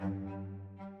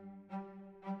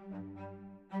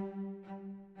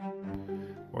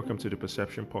Welcome to the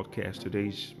Perception Podcast.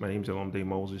 My name is Alamde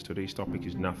Moses. Today's topic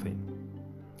is nothing.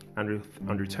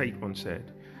 Andrew Tate once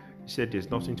said, there's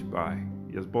nothing to buy.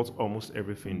 He has bought almost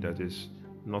everything that is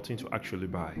nothing to actually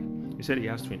buy. He said he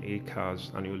has 28 cars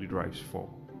and he only drives 4.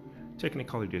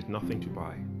 Technically, there's nothing to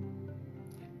buy.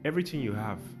 Everything you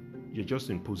have, you're just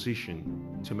in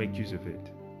position to make use of it.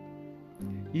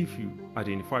 If you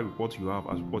identify with what you have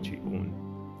as what you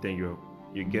own, then you're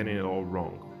getting it all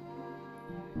wrong.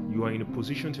 You are in a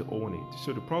position to own it.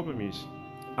 So the problem is,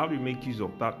 how do you make use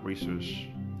of that resource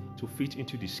to fit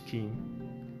into the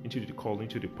scheme, into the call,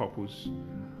 into the purpose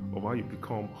of how you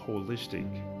become holistic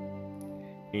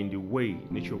in the way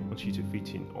nature wants you to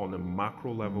fit in on a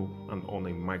macro level and on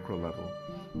a micro level?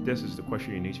 This is the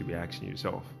question you need to be asking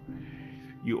yourself.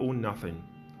 You own nothing.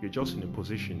 You're just in a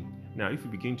position. Now, if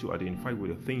you begin to identify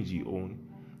with the things you own,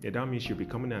 then that means you're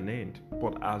becoming an end.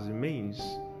 But as a means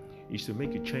is to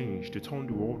make a change, to turn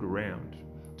the world around,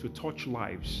 to touch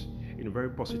lives in a very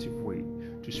positive way,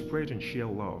 to spread and share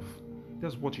love.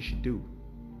 That's what you should do.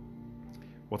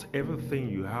 Whatever thing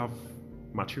you have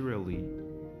materially,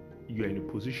 you're in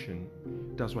a position,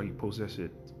 that's why you possess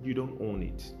it. You don't own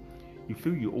it. You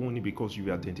feel you own it because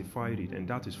you identified it, and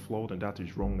that is flawed, and that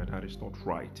is wrong, and that is not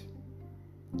right.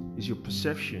 It's your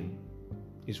perception.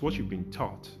 It's what you've been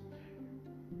taught.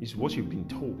 It's what you've been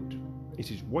told.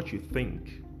 It is what you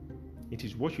think. It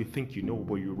is what you think you know,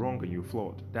 but you're wrong and you're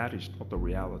flawed. That is not the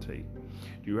reality.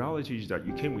 The reality is that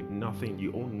you came with nothing,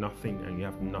 you own nothing, and you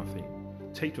have nothing.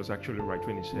 Tate was actually right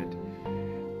when he said,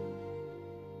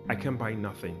 I can buy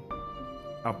nothing.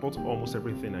 I bought almost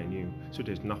everything I knew, so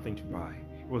there's nothing to buy.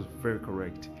 It was very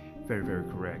correct. Very, very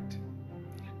correct.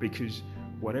 Because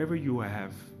whatever you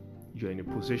have, you're in a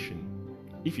position.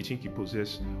 If you think you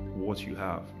possess what you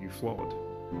have, you're flawed.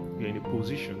 You're in a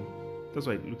position. That's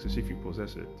why it looks as if you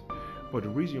possess it. But the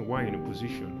reason why you're in a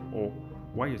position, or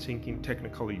why you're thinking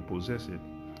technically you possess it,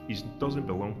 doesn't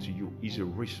belong to you. It's a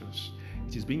resource.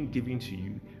 It is being given to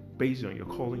you based on your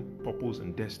calling, purpose,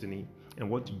 and destiny, and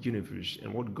what the universe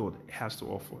and what God has to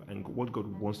offer, and what God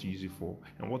wants to use it for,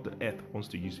 and what the earth wants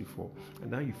to use it for.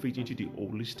 And now you fit into the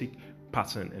holistic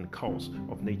pattern and cause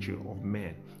of nature, of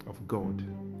man, of God,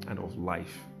 and of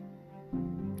life.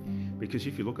 Because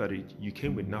if you look at it, you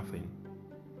came with nothing.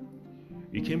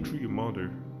 You came through your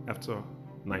mother after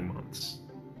 9 months,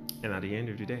 and at the end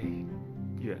of the day,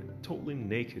 you're totally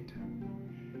naked.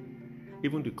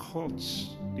 Even the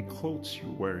clothes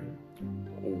you're wearing,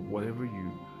 or whatever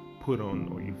you put on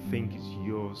or you think is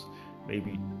yours,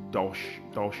 maybe Dolce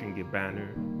 & Gabbana,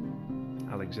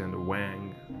 Alexander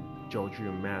Wang,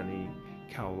 Giorgio Armani,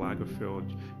 Karl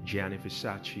Lagerfeld, Gianni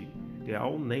Versace, they're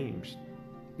all names.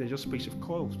 They're just a piece of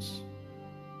clothes.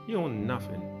 You own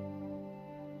nothing.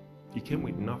 You came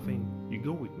with nothing, you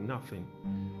go with nothing.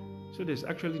 So there's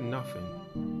actually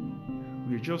nothing.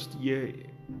 We're just here,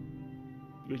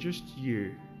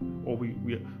 or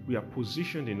we are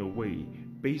positioned in a way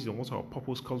based on what our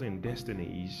purpose, calling, and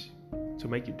destiny is to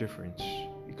make a difference.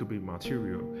 It could be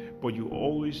material, but you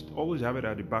always have it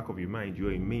at the back of your mind.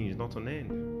 You're a means, not an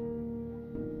end.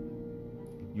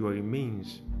 You are a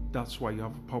means. That's why you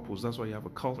have a purpose. That's why you have a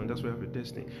calling. That's why you have a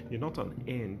destiny. You're not an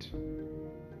end.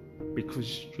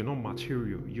 Because you're not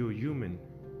material, you're human.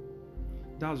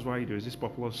 That's why there's this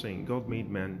popular saying, God made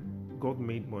man, God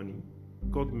made money,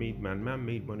 God made man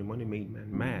made money, money made man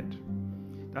mad.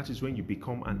 That is when you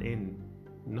become an end,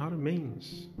 not a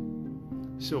means.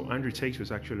 So Andrew Tate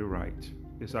was actually right.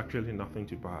 There's actually nothing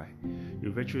to buy.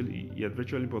 You had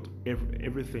virtually bought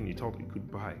everything you thought you could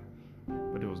buy,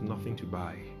 but there was nothing to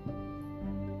buy.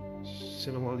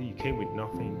 Similarly, you came with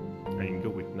nothing and you go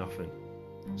with nothing.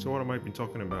 So what am I been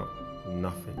talking about?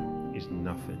 Nothing is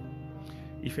nothing.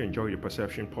 If you enjoy the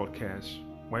Perception Podcast,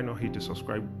 why not hit the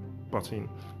subscribe button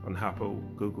on Apple,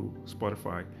 Google,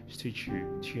 Spotify, Stitcher,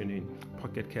 TuneIn,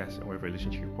 Pocket Cast, and wherever you listen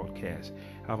to your podcast.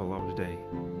 Have a lovely day.